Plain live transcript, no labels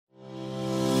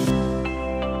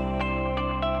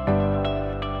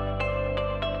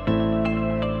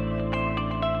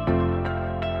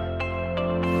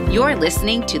You're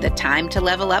listening to the Time to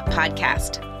Level Up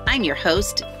podcast. I'm your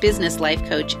host, business life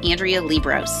coach Andrea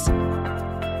Liebross.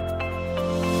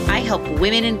 I help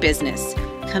women in business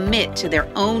commit to their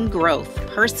own growth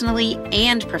personally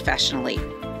and professionally.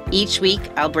 Each week,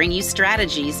 I'll bring you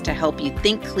strategies to help you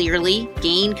think clearly,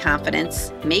 gain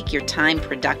confidence, make your time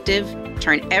productive,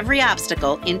 turn every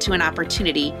obstacle into an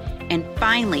opportunity, and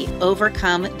finally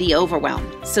overcome the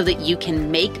overwhelm so that you can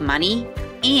make money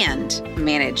and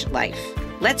manage life.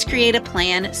 Let's create a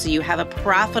plan so you have a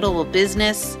profitable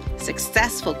business,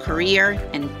 successful career,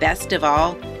 and best of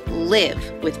all,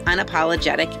 live with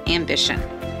unapologetic ambition.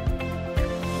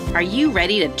 Are you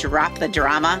ready to drop the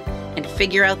drama and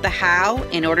figure out the how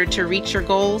in order to reach your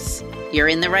goals? You're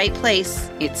in the right place.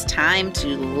 It's time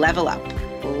to level up.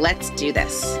 Let's do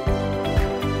this.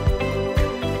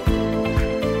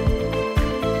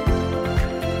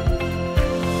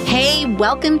 Hey,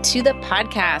 welcome to the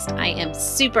podcast. I am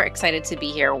super excited to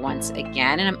be here once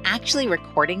again, and I'm actually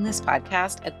recording this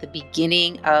podcast at the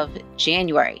beginning of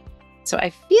January. So I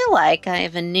feel like I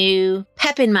have a new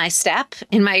pep in my step,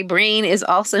 and my brain is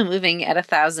also moving at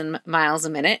 1,000 miles a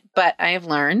minute. But I have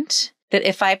learned that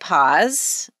if I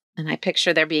pause, and I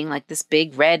picture there being like this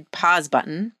big red pause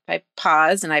button, if I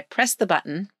pause and I press the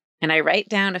button and I write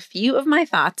down a few of my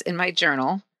thoughts in my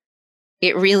journal,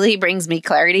 it really brings me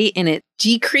clarity and it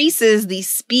decreases the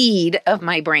speed of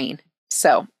my brain.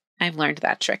 So I've learned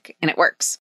that trick and it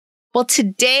works. Well,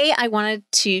 today I wanted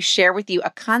to share with you a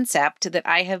concept that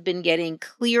I have been getting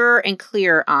clearer and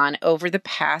clearer on over the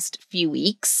past few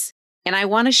weeks. And I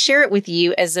want to share it with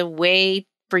you as a way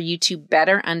for you to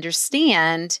better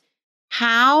understand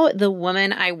how the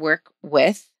women I work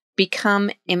with become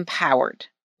empowered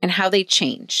and how they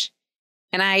change.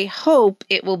 And I hope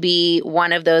it will be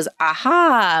one of those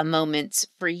aha moments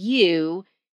for you,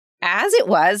 as it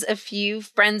was a few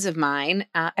friends of mine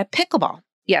at pickleball.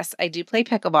 Yes, I do play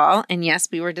pickleball. And yes,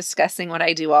 we were discussing what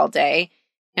I do all day.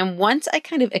 And once I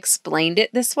kind of explained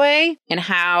it this way and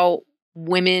how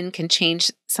women can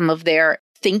change some of their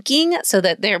thinking so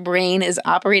that their brain is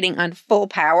operating on full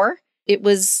power, it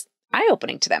was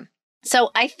eye-opening to them. So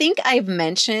I think I've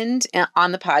mentioned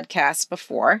on the podcast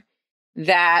before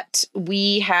that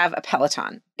we have a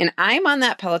Peloton, and I'm on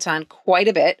that Peloton quite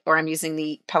a bit, or I'm using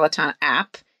the Peloton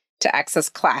app to access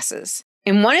classes.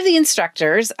 And one of the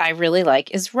instructors I really like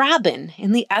is Robin.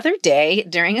 And the other day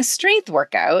during a strength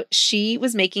workout, she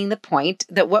was making the point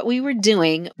that what we were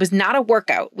doing was not a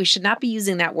workout. We should not be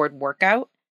using that word workout,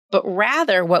 but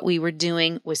rather what we were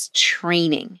doing was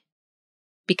training,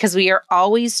 because we are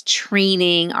always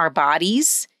training our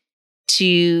bodies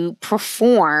to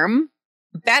perform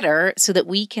better so that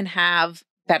we can have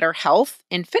better health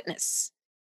and fitness.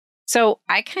 So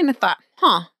I kind of thought,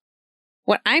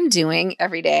 what I'm doing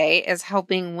every day is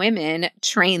helping women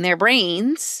train their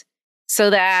brains so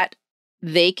that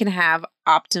they can have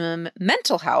optimum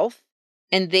mental health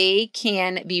and they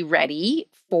can be ready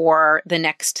for the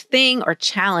next thing or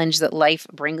challenge that life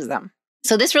brings them.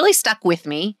 So this really stuck with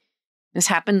me. This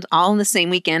happened all in the same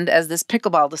weekend as this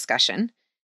pickleball discussion.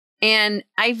 And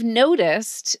I've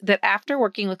noticed that after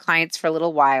working with clients for a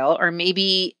little while, or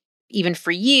maybe even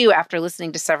for you after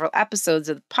listening to several episodes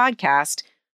of the podcast,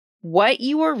 what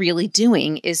you are really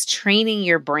doing is training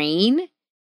your brain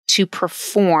to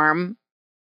perform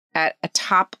at a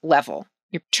top level.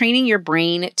 You're training your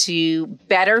brain to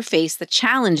better face the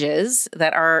challenges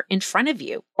that are in front of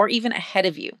you or even ahead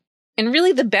of you. And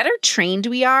really, the better trained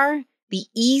we are, the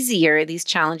easier these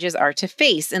challenges are to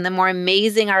face and the more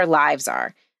amazing our lives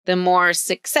are. The more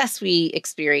success we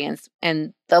experience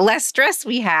and the less stress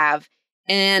we have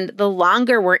and the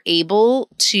longer we're able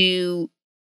to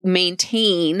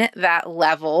maintain that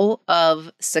level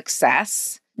of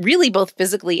success, really both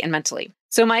physically and mentally.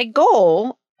 So my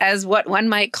goal as what one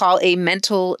might call a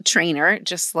mental trainer,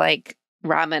 just like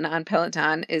Robin on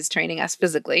Peloton is training us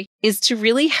physically, is to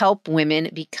really help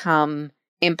women become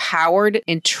empowered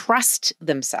and trust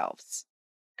themselves,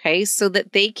 okay, so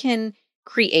that they can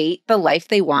create the life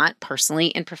they want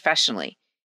personally and professionally.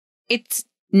 It's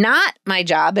not my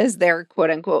job as their quote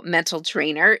unquote mental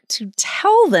trainer to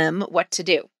tell them what to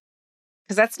do,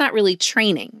 because that's not really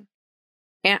training.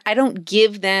 And I don't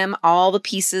give them all the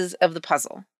pieces of the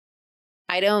puzzle.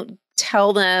 I don't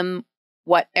tell them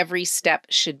what every step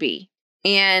should be.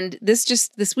 And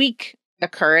this week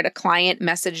occurred. A client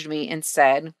messaged me and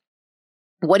said,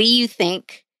 "What do you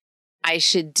think I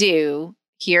should do?"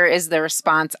 Here is the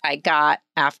response I got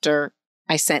after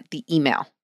I sent the email.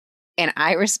 And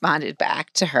I responded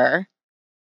back to her,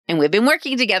 and we've been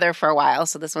working together for a while,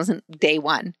 so this wasn't day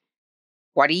one.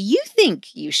 "What do you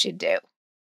think you should do?"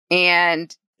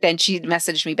 And then she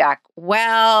messaged me back,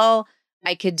 "Well,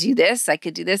 I could do this, I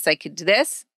could do this, I could do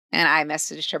this. And I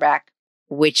messaged her back,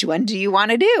 which one do you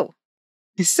want to do?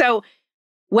 So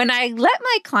when I let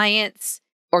my clients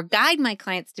or guide my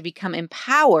clients to become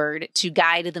empowered to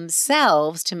guide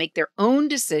themselves to make their own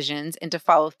decisions and to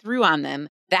follow through on them,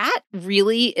 that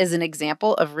really is an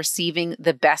example of receiving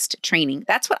the best training.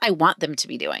 That's what I want them to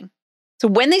be doing. So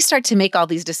when they start to make all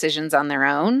these decisions on their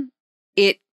own,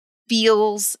 it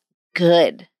feels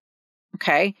good.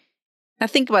 Okay. Now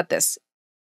think about this.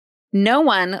 No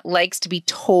one likes to be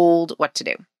told what to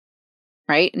do,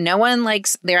 right? No one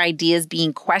likes their ideas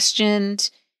being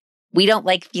questioned. We don't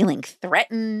like feeling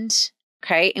threatened,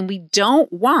 okay? And we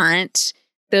don't want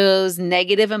those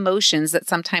negative emotions that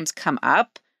sometimes come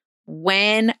up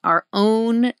when our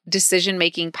own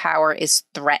decision-making power is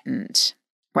threatened,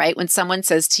 right? When someone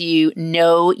says to you,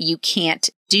 no, you can't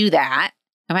do that,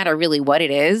 no matter really what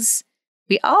it is,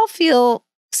 we all feel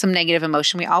some negative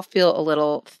emotion. We all feel a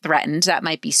little threatened. That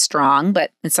might be strong,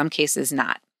 but in some cases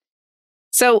not.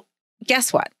 So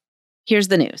guess what? Here's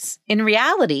the news. In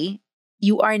reality,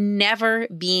 you are never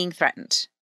being threatened.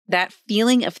 That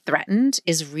feeling of threatened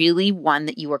is really one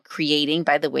that you are creating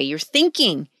by the way you're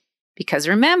thinking. Because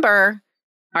remember,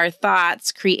 our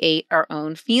thoughts create our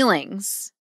own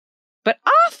feelings. But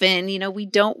often, we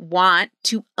don't want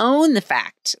to own the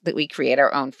fact that we create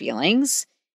our own feelings.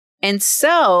 And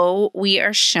so we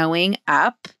are showing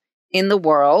up in the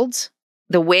world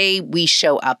the way we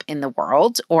show up in the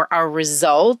world, or our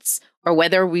results, or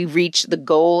whether we reach the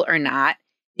goal or not,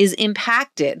 is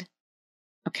impacted,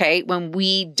 okay, when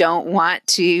we don't want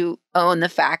to own the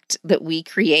fact that we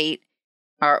create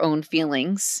our own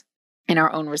feelings and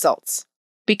our own results.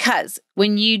 Because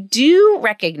when you do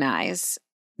recognize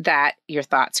that your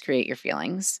thoughts create your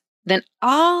feelings, then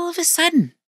all of a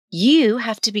sudden, you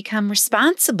have to become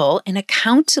responsible and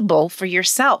accountable for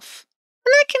yourself.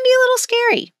 And that can be a little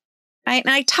scary. And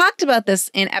I talked about this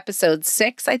in episode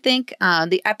 6, I think,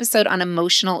 the episode on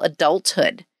emotional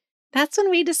adulthood. That's when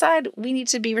we decide we need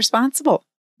to be responsible.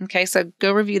 Okay, so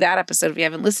go review that episode if you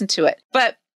haven't listened to it.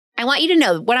 But I want you to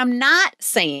know what I'm not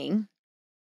saying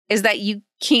is that you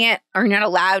can't or you're not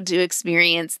allowed to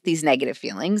experience these negative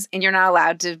feelings, and you're not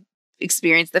allowed to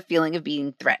experience the feeling of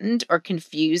being threatened or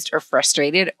confused or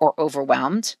frustrated or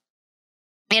overwhelmed.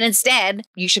 And instead,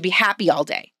 you should be happy all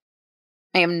day.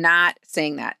 I am not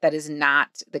saying that. That is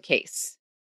not the case.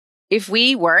 If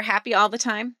we were happy all the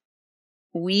time,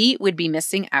 we would be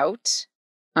missing out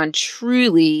on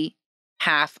truly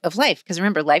half of life. Because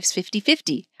remember, life's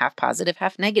 50-50, half positive,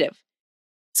 half negative.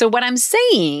 So what I'm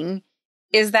saying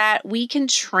is that we can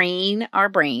train our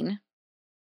brain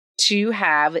to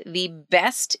have the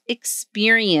best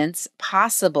experience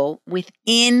possible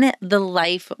within the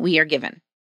life we are given.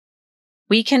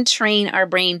 We can train our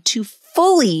brain to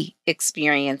fully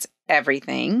experience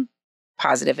everything,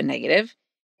 positive and negative,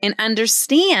 and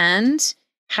understand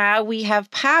how we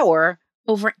have power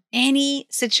over any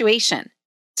situation.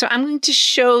 So I'm going to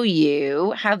show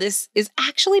you how this is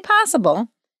actually possible,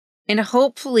 and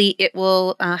hopefully it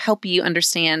will help you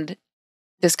understand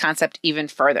this concept even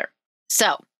further.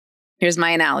 So here's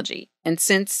my analogy. And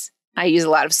since I use a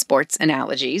lot of sports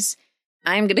analogies,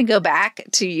 I'm going to go back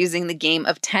to using the game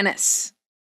of tennis.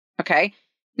 Okay.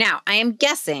 Now, I am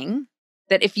guessing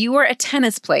that if you were a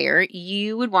tennis player,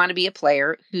 you would want to be a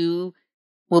player who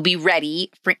will be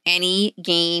ready for any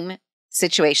game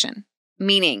situation,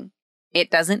 meaning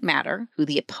it doesn't matter who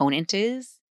the opponent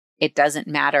is. It doesn't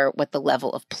matter what the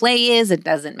level of play is. It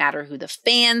doesn't matter who the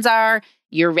fans are.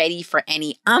 You're ready for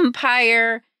any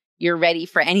umpire. You're ready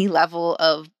for any level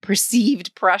of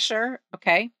perceived pressure.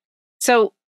 Okay.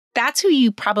 So that's who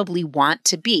you probably want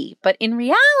to be. But in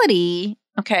reality,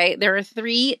 okay, there are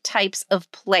 3 types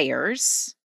of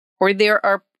players, or there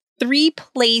are 3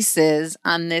 places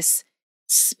on this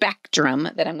spectrum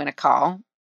that I'm going to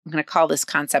call this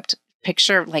concept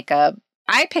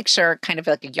I picture kind of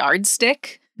like a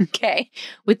yardstick, okay,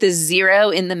 with the 0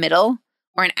 in the middle,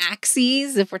 or an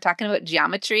axis. If we're talking about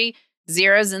geometry,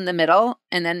 0's in the middle,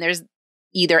 and then there's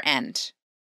either end.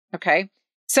 Okay.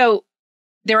 So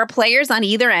there are players on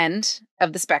either end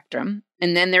of the spectrum,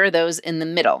 and then there are those in the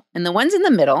middle. And the ones in the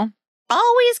middle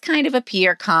always kind of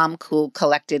appear calm, cool,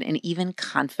 collected, and even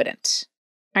confident.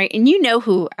 All right. And you know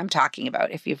who I'm talking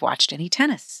about if you've watched any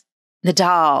tennis.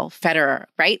 Nadal, Federer,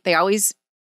 right? They always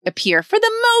appear, for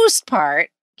the most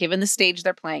part, given the stage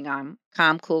they're playing on,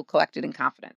 calm, cool, collected, and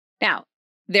confident. Now,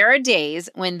 there are days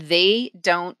when they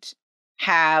don't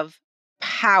have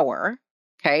power,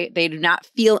 okay? They do not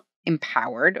feel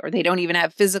empowered, or they don't even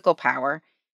have physical power.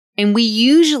 And we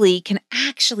usually can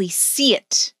actually see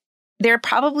it. There are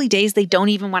probably days they don't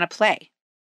even want to play.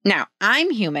 Now,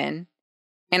 I'm human,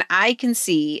 And I can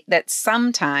see that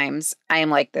sometimes I am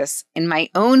like this in my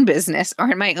own business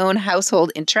or in my own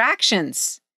household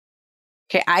interactions.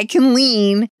 Okay, I can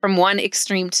lean from one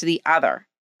extreme to the other.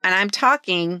 And I'm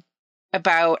talking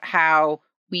about how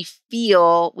we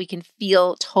can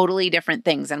feel totally different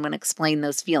things. I'm going to explain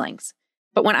those feelings.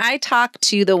 But when I talk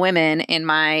to the women in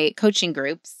my coaching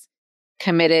groups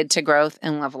committed to growth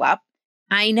and level up,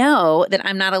 I know that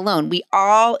I'm not alone. We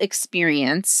all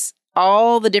experience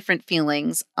all the different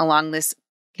feelings along this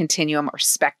continuum or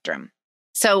spectrum.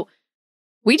 So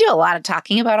we do a lot of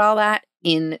talking about all that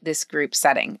in this group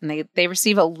setting, and they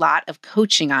receive a lot of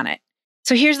coaching on it.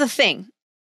 So here's the thing.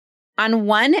 On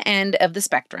one end of the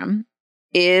spectrum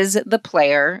is the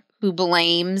player who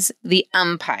blames the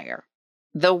umpire,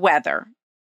 the weather,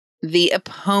 the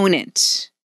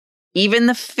opponent, even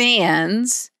the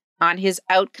fans on his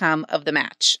outcome of the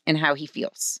match and how he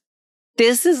feels.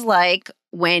 This is like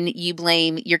when you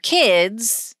blame your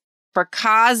kids for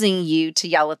causing you to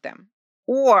yell at them,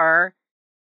 or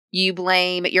you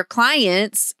blame your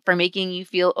clients for making you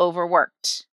feel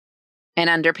overworked and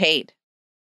underpaid,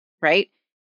 right?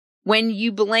 When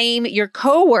you blame your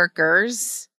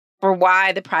coworkers for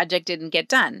why the project didn't get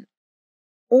done,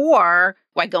 or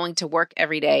why going to work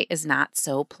every day is not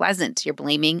so pleasant. You're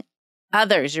blaming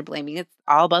others. You're blaming it's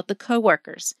all about the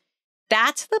coworkers.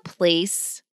 That's the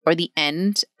place or the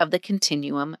end of the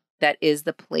continuum that is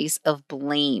the place of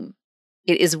blame.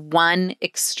 It is one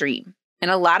extreme.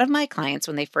 And a lot of my clients,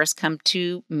 when they first come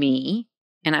to me,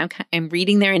 and I'm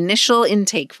reading their initial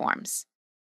intake forms,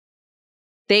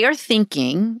 they are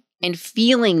thinking and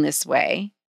feeling this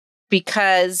way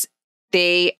because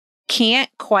they can't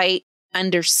quite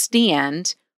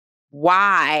understand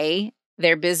why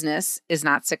their business is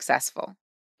not successful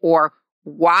or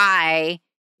why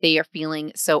they are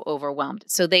feeling so overwhelmed.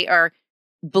 So they are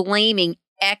blaming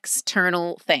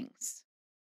external things.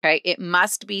 Okay. It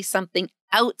must be something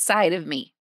outside of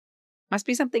me. Must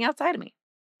be something outside of me.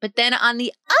 But then on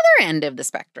the other end of the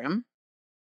spectrum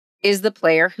is the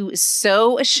player who is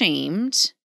so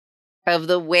ashamed of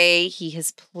the way he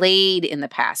has played in the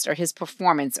past, or his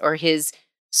performance, or his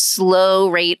slow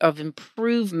rate of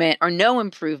improvement or no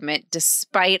improvement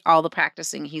despite all the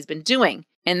practicing he's been doing.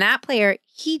 And that player,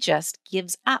 he just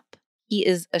gives up. He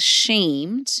is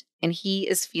ashamed and he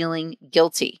is feeling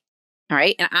guilty. All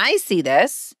right. And I see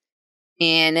this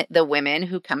in the women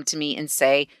who come to me and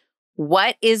say,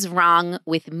 what is wrong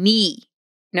with me?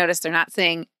 Notice they're not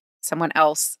saying someone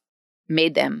else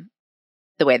made them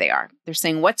the way they are. They're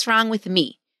saying, what's wrong with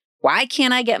me? Why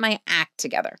can't I get my act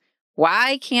together?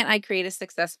 Why can't I create a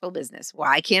successful business?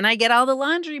 Why can't I get all the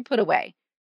laundry put away?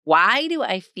 Why do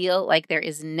I feel like there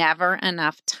is never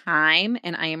enough time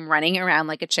and I am running around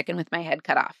like a chicken with my head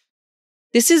cut off?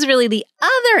 This is really the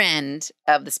other end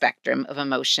of the spectrum of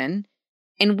emotion.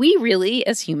 And we really,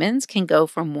 as humans, can go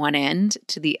from one end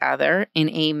to the other in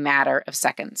a matter of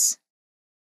seconds.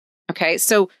 Okay,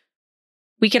 so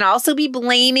we can also be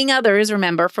blaming others,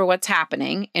 remember, for what's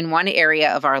happening in one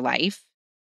area of our life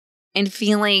and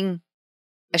feeling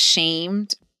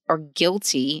ashamed or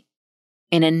guilty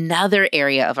in another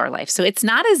area of our life. So it's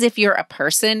not as if you're a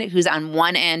person who's on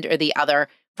one end or the other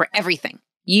for everything.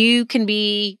 You can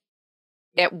be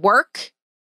at work.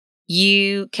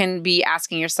 You can be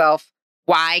asking yourself,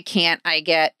 why can't I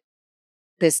get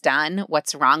this done?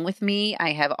 What's wrong with me?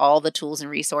 I have all the tools and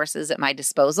resources at my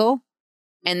disposal.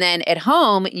 And then at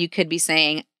home, you could be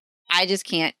saying, I just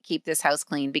can't keep this house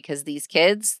clean because these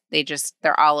kids,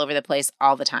 they're all over the place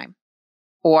all the time.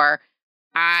 Or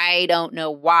I don't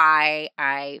know why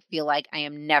I feel like I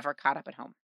am never caught up at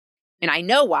home. And I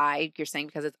know why you're saying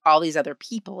because it's all these other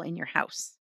people in your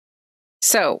house.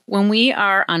 So when we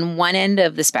are on one end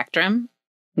of the spectrum,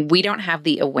 we don't have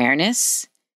the awareness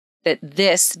that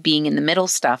this being in the middle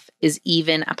stuff is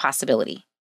even a possibility.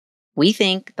 We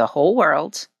think the whole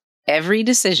world, every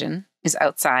decision is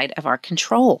outside of our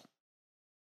control.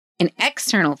 And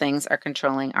external things are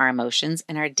controlling our emotions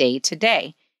and our day to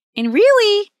day. And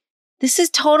really, this is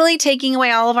totally taking away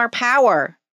all of our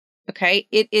power. Okay?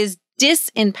 It is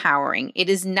disempowering. It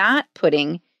is not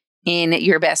putting in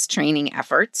your best training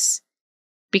efforts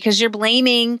because you're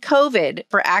blaming COVID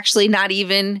for actually not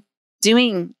even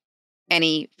doing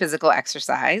any physical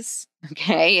exercise,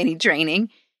 okay, any training.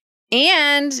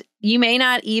 And you may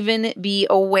not even be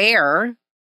aware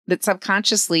that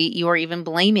subconsciously you are even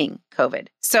blaming COVID.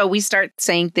 So we start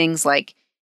saying things like,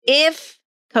 if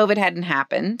COVID hadn't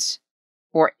happened,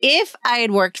 or if I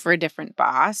had worked for a different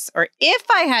boss, or if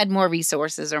I had more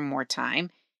resources or more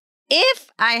time, if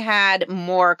I had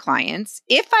more clients,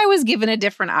 if I was given a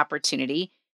different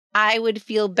opportunity, I would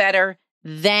feel better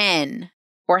then.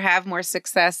 or have more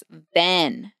success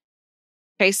then.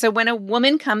 Okay, so when a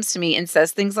woman comes to me and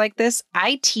says things like this,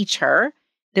 I teach her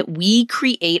that we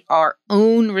create our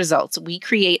own results. We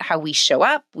create how we show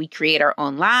up. We create our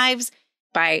own lives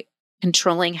by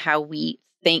controlling how we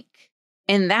think.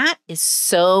 And that is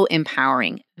so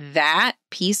empowering. That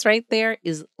piece right there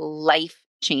is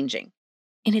life-changing.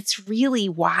 And it's really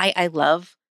why I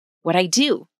love what I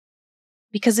do.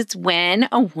 Because it's when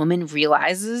a woman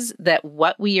realizes that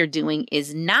what we are doing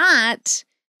is not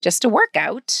just a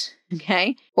workout,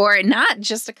 okay, or not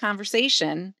just a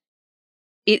conversation.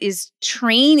 It is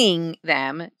training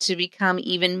them to become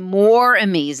even more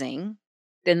amazing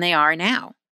than they are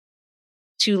now,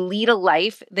 to lead a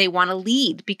life they want to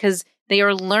lead because they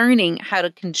are learning how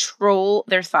to control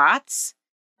their thoughts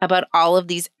about all of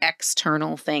these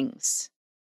external things,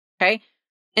 okay?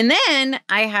 And then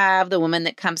I have the woman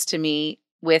that comes to me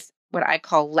with what I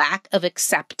call lack of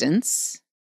acceptance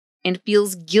and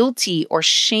feels guilty or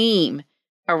shame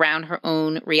around her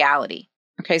own reality.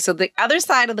 Okay, so the other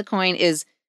side of the coin is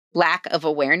lack of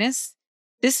awareness.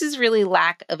 This is really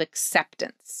lack of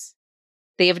acceptance.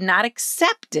 They have not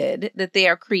accepted that they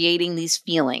are creating these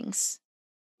feelings.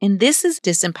 And this is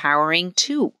disempowering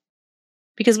too,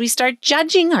 because we start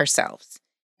judging ourselves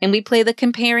and we play the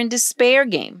compare and despair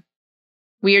game.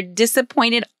 We are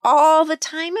disappointed all the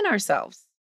time in ourselves.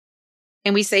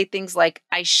 And we say things like,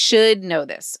 I should know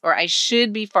this, or I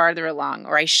should be farther along,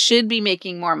 or I should be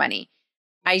making more money.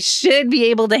 I should be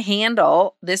able to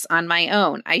handle this on my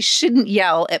own. I shouldn't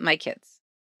yell at my kids.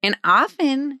 And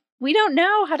often we don't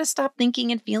know how to stop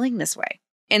thinking and feeling this way.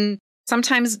 And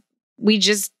sometimes we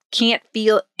just can't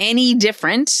feel any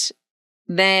different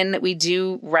than we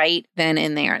do right then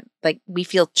and there. Like we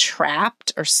feel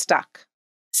trapped or stuck.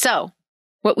 So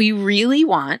what we really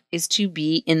want is to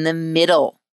be in the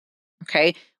middle.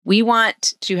 Okay. We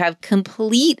want to have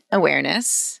complete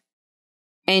awareness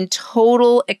and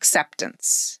total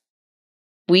acceptance.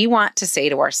 We want to say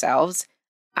to ourselves,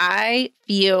 I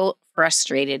feel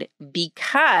frustrated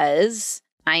because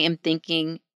I am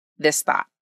thinking this thought.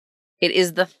 It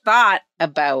is the thought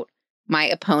about my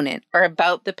opponent or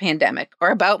about the pandemic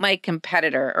or about my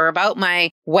competitor or about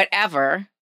my whatever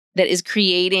that is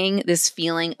creating this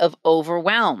feeling of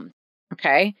overwhelm.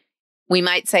 Okay. We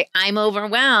might say, I'm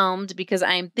overwhelmed because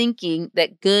I'm thinking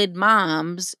that good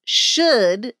moms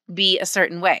should be a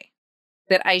certain way,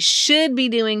 that I should be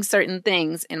doing certain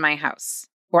things in my house,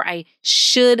 or I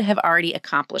should have already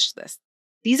accomplished this.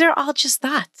 These are all just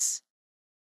thoughts.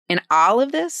 And all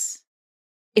of this,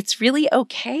 it's really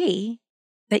okay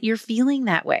that you're feeling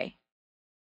that way.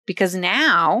 Because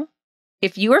now,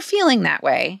 if you are feeling that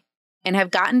way and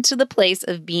have gotten to the place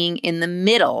of being in the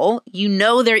middle, you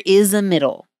know there is a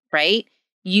middle, right?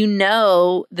 You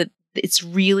know that it's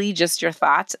really just your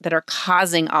thoughts that are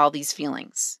causing all these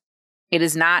feelings. It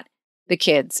is not the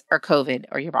kids or COVID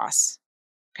or your boss.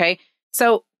 Okay.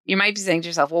 So you might be saying to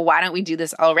yourself, well, why don't we do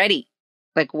this already?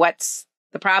 Like, what's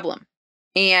the problem?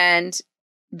 And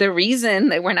the reason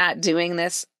that we're not doing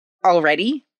this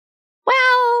already,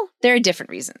 well, there are different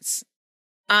reasons.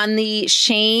 On the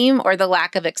shame or the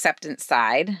lack of acceptance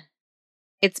side,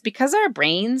 it's because our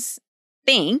brains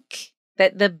think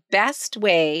that the best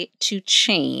way to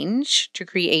change, to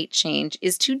create change,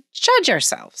 is to judge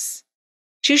ourselves,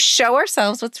 to show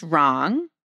ourselves what's wrong,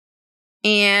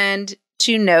 and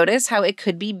to notice how it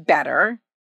could be better.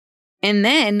 And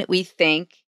then we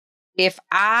think, if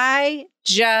I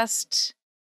just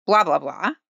blah, blah,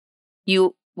 blah,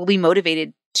 you will be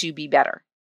motivated to be better,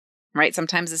 right?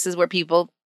 Sometimes this is where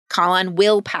people call on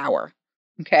willpower,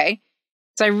 okay?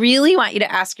 So I really want you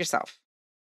to ask yourself,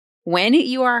 when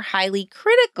you are highly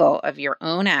critical of your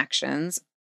own actions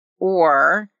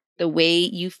or the way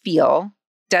you feel,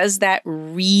 does that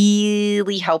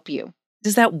really help you?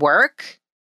 Does that work?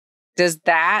 Does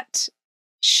that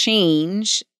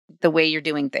change the way you're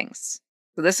doing things?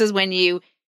 So this is when you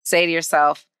say to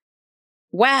yourself,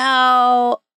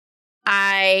 well,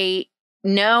 I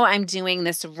know I'm doing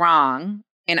this wrong,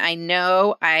 and I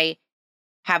know I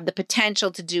have the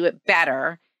potential to do it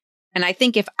better. And I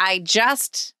think if I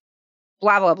just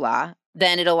blah, blah, blah,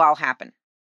 then it'll all happen.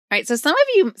 All right. So some of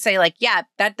you say like, yeah,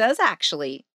 that does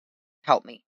actually help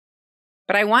me.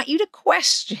 But I want you to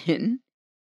question,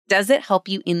 does it help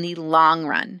you in the long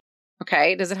run?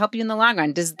 Okay. Does it help you in the long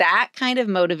run? Does that kind of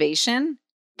motivation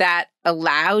that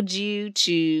allowed you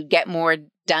to get more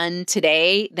done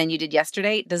today than you did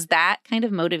yesterday, does that kind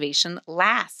of motivation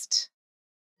last?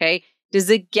 Okay. Does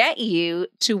it get you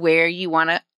to where you want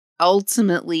to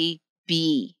ultimately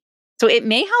be? So it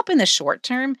may help in the short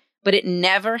term, but it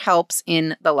never helps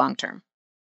in the long term.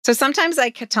 So sometimes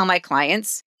I could tell my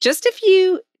clients, just if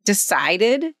you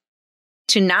decided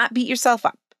to not beat yourself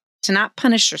up, to not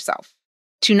punish yourself,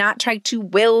 to not try to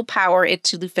willpower it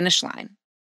to the finish line.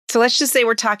 So let's just say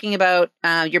we're talking about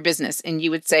your business and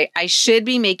you would say, I should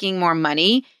be making more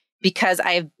money because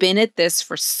I have been at this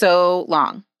for so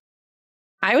long.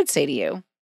 I would say to you,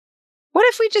 what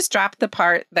if we just dropped the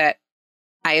part that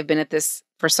I have been at this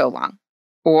for so long?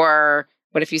 Or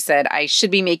what if you said, I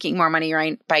should be making more money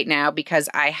right now because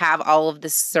I have all of the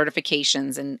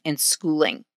certifications and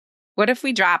schooling? What if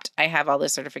we dropped, I have all the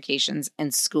certifications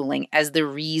and schooling as the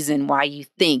reason why you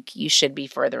think you should be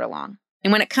further along?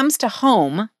 And when it comes to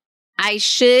home, I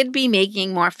should be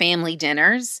making more family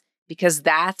dinners because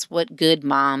that's what good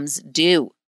moms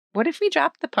do. What if we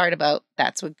dropped the part about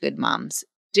that's what good moms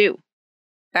do?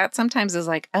 That sometimes is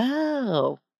like,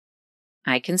 oh,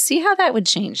 I can see how that would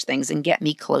change things and get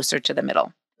me closer to the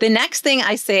middle. The next thing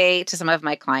I say to some of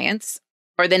my clients,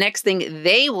 or the next thing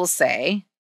they will say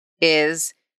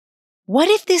is, what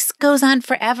if this goes on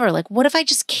forever? Like, what if I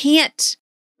just can't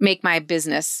make my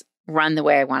business run the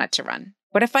way I want it to run?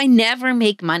 What if I never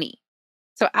make money?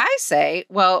 So I say,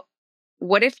 well,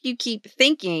 what if you keep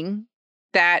thinking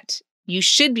that you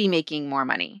should be making more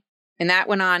money? And that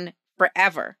went on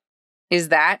forever. Is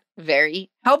that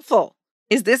very helpful?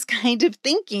 Is this kind of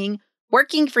thinking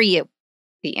working for you?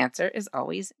 The answer is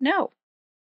always no.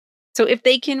 So if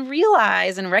they can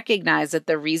realize and recognize that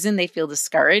the reason they feel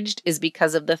discouraged is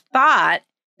because of the thought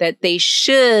that they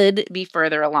should be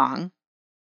further along,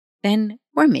 then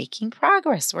we're making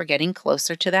progress. We're getting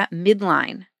closer to that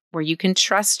midline where you can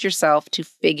trust yourself to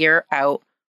figure out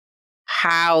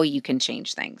how you can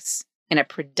change things in a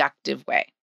productive way.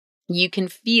 You can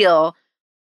feel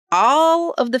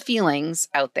all of the feelings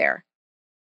out there,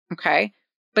 okay?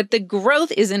 But the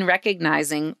growth is in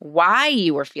recognizing why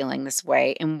you are feeling this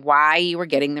way and why you are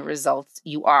getting the results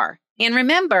you are. And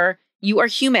remember, you are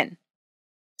human.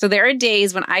 So there are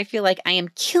days when I feel like I am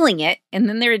killing it, and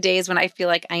then there are days when I feel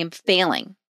like I am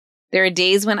failing. There are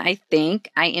days when I think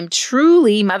I am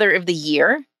truly Mother of the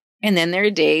Year, and then there are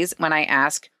days when I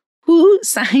ask, who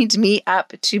signed me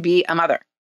up to be a mother?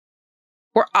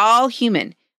 We're all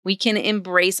human. We can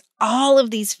embrace all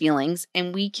of these feelings,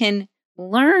 and we can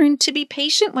learn to be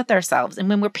patient with ourselves. And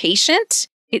when we're patient,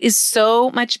 it is so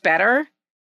much better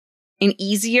and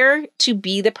easier to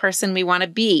be the person we want to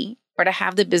be or to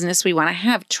have the business we want to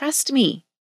have. Trust me.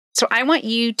 So I want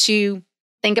you to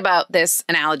think about this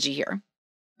analogy here.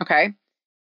 Okay.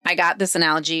 I got this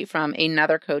analogy from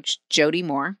another coach, Jody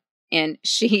Moore, and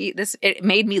it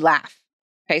made me laugh.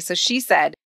 Okay. So she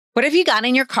said, what if you got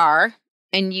in your car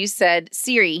and you said,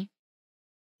 Siri,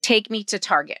 take me to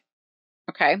Target?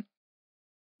 Okay.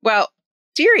 Well,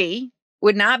 Siri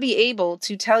would not be able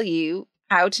to tell you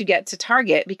how to get to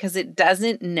Target because it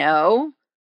doesn't know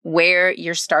where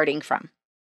you're starting from.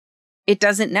 It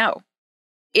doesn't know.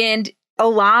 And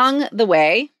along the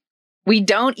way, we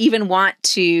don't even want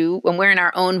to, when we're in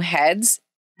our own heads,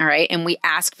 all right, and we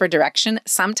ask for direction,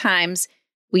 sometimes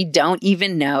we don't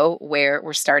even know where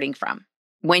we're starting from.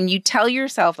 When you tell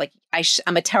yourself, like,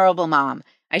 I'm a terrible mom,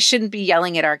 I shouldn't be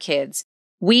yelling at our kids,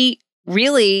 what we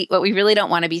really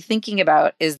don't want to be thinking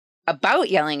about is about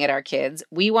yelling at our kids.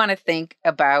 We want to think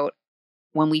about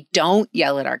when we don't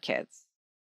yell at our kids.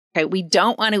 Okay, we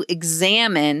don't want to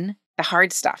examine the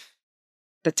hard stuff,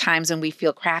 the times when we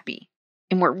feel crappy.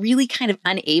 And we're really kind of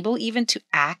unable even to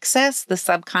access the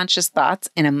subconscious thoughts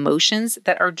and emotions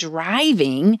that are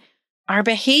driving our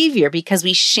behavior because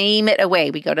we shame it away.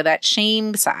 We go to that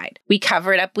shame side. We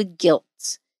cover it up with guilt.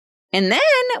 And then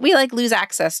we lose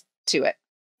access to it.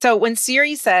 So when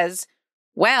Siri says,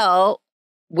 well,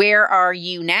 where are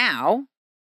you now?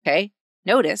 Okay,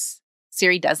 notice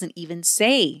Siri doesn't even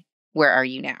say, where are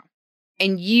you now?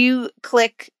 And you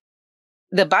click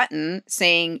the button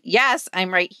saying, yes,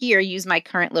 I'm right here, use my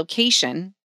current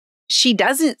location. She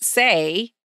doesn't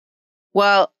say,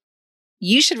 well,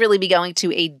 you should really be going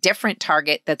to a different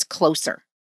Target that's closer.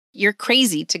 You're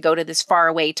crazy to go to this far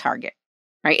away Target,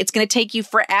 right? It's going to take you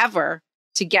forever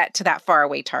to get to that far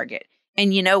away Target.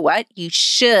 And you know what? You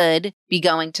should be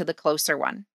going to the closer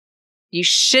one. You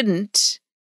shouldn't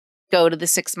go to the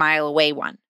 6 mile away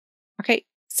one. Okay.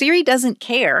 Siri doesn't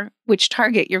care which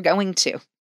Target you're going to.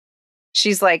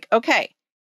 She's like, okay,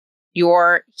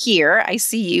 you're here. I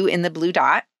see you in the blue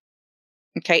dot.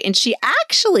 Okay. And she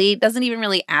actually doesn't even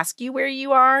really ask you where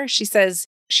you are. She says,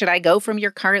 should I go from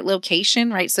your current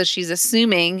location? Right. So she's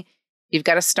assuming you've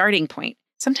got a starting point.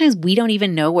 Sometimes we don't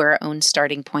even know where our own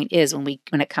starting point is when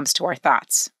it comes to our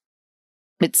thoughts.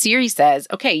 But Siri says,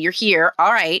 okay, you're here.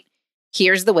 All right.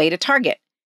 Here's the way to Target.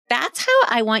 That's how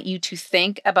I want you to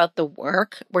think about the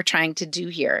work we're trying to do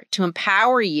here to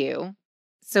empower you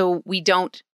so we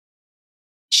don't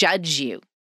judge you.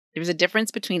 There's a difference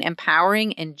between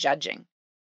empowering and judging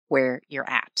where you're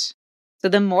at. So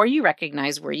the more you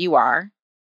recognize where you are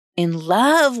and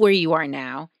love where you are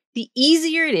now, the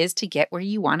easier it is to get where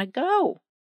you want to go.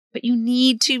 But you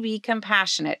need to be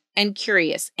compassionate and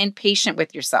curious and patient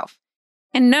with yourself.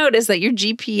 And notice that your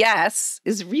GPS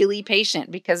is really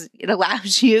patient because it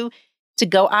allows you to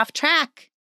go off track,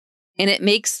 and it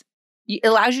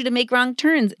allows you to make wrong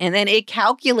turns, and then it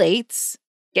calculates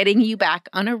getting you back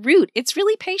on a route. It's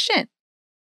really patient,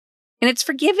 and it's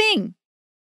forgiving.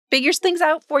 Figures things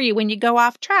out for you when you go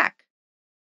off track.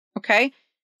 Okay?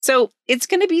 So it's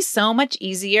going to be so much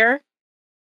easier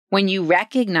when you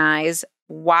recognize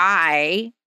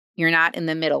why you're not in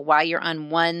the middle, why you're on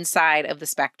one side of the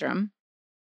spectrum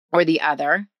or the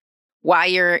other, why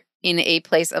you're in a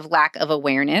place of lack of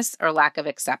awareness or lack of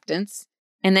acceptance,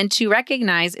 and then to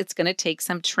recognize it's going to take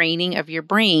some training of your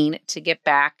brain to get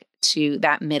back to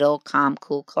that middle, calm,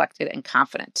 cool, collected, and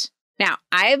confident. Now,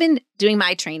 I have been doing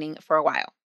my training for a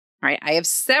while, right? I have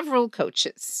several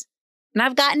coaches, and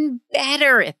I've gotten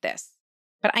better at this,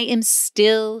 but I am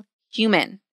still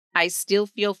human. I still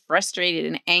feel frustrated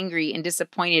and angry and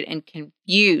disappointed and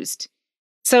confused.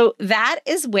 So that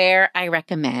is where I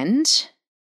recommend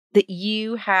that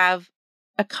you have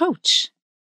a coach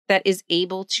that is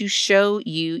able to show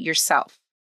you yourself,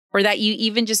 or that you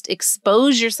even just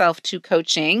expose yourself to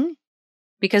coaching,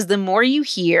 because the more you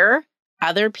hear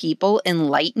other people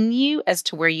enlighten you as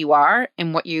to where you are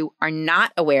and what you are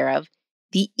not aware of,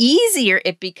 the easier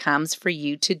it becomes for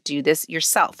you to do this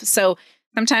yourself. So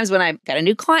sometimes when I've got a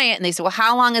new client and they say, well,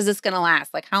 how long is this going to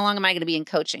last? Like, how long am I going to be in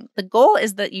coaching? The goal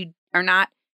is that you are not,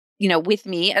 with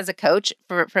me as a coach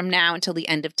from now until the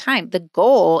end of time. The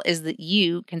goal is that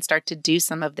you can start to do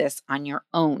some of this on your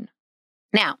own.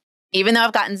 Now, even though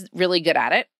I've gotten really good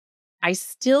at it, I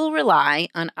still rely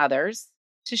on others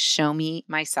to show me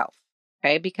myself,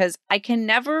 okay? Because I can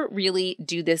never really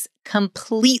do this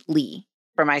completely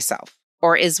for myself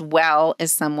or as well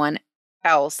as someone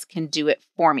else can do it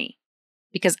for me,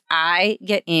 because I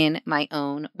get in my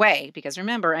own way. Because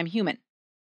remember, I'm human.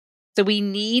 So we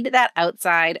need that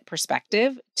outside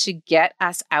perspective to get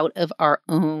us out of our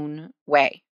own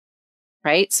way,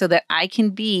 right? So that I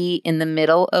can be in the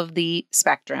middle of the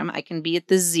spectrum. I can be at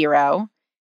the zero,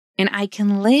 and I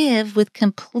can live with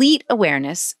complete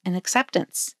awareness and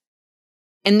acceptance.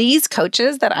 And these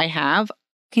coaches that I have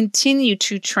continue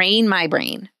to train my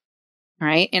brain,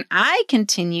 right? And I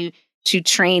continue to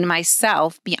train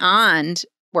myself beyond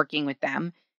working with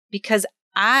them, because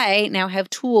I now have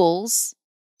tools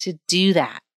to do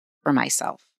that for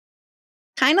myself.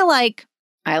 Kind of like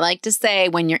I like to say,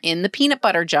 when you're in the peanut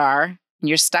butter jar and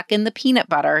you're stuck in the peanut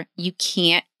butter, you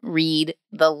can't read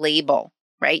the label,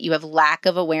 right? You have lack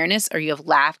of awareness or you have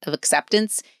lack of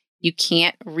acceptance. You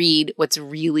can't read what's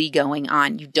really going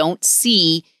on. You don't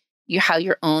see how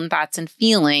your own thoughts and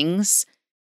feelings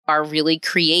are really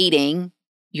creating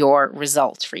your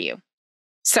result for you.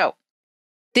 So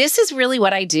this is really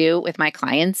what I do with my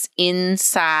clients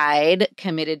inside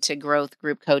Committed to Growth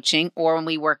group coaching, or when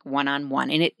we work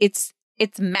one-on-one. And it's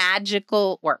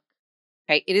magical work,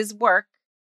 okay? It is work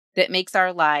that makes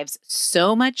our lives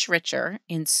so much richer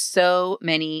in so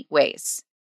many ways.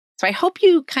 So I hope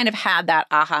you kind of had that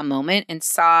aha moment and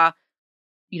saw,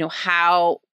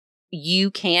 how you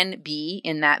can be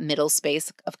in that middle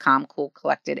space of calm, cool,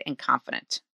 collected, and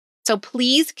confident. So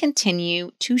please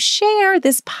continue to share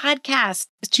this podcast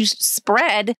to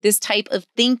spread this type of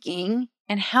thinking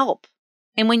and help.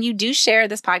 And when you do share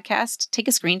this podcast, take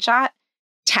a screenshot,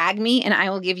 tag me, and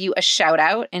I will give you a shout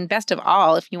out. And best of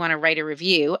all, if you want to write a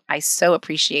review, I so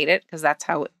appreciate it, because that's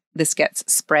how this gets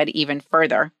spread even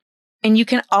further. And you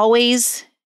can always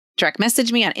direct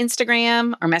message me on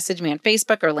Instagram or message me on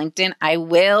Facebook or LinkedIn. I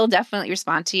will definitely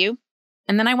respond to you.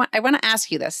 And then I want to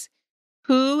ask you this.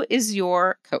 Who is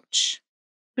your coach?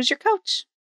 Who's your coach?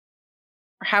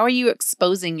 Or how are you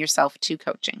exposing yourself to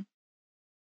coaching?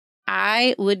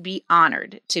 I would be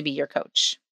honored to be your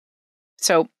coach.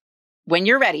 So when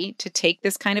you're ready to take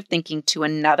this kind of thinking to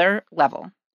another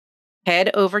level, head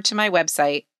over to my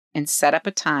website and set up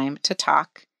a time to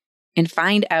talk and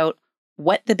find out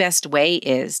what the best way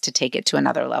is to take it to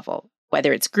another level.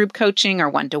 Whether it's group coaching or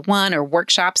one-to-one or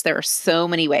workshops, there are so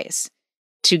many ways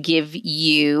to give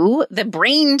you the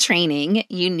brain training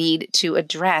you need to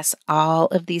address all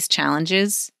of these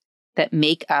challenges that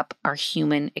make up our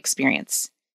human experience,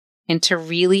 and to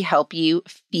really help you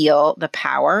feel the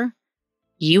power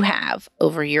you have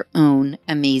over your own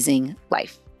amazing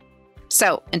life.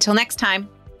 So until next time,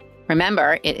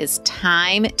 remember, it is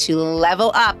time to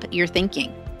level up your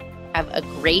thinking. Have a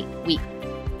great week.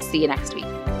 See you next week.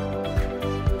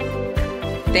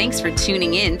 Thanks for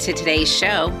tuning in to today's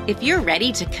show. If you're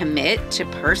ready to commit to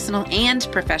personal and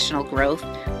professional growth,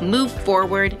 move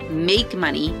forward, make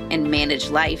money, and manage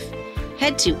life,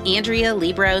 head to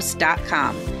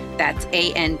AndreaLiebross.com. That's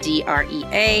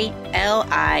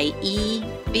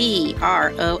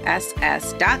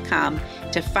AndreaLiebross.com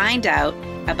to find out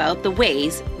about the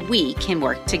ways we can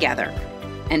work together.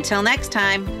 Until next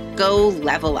time, go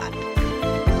level up.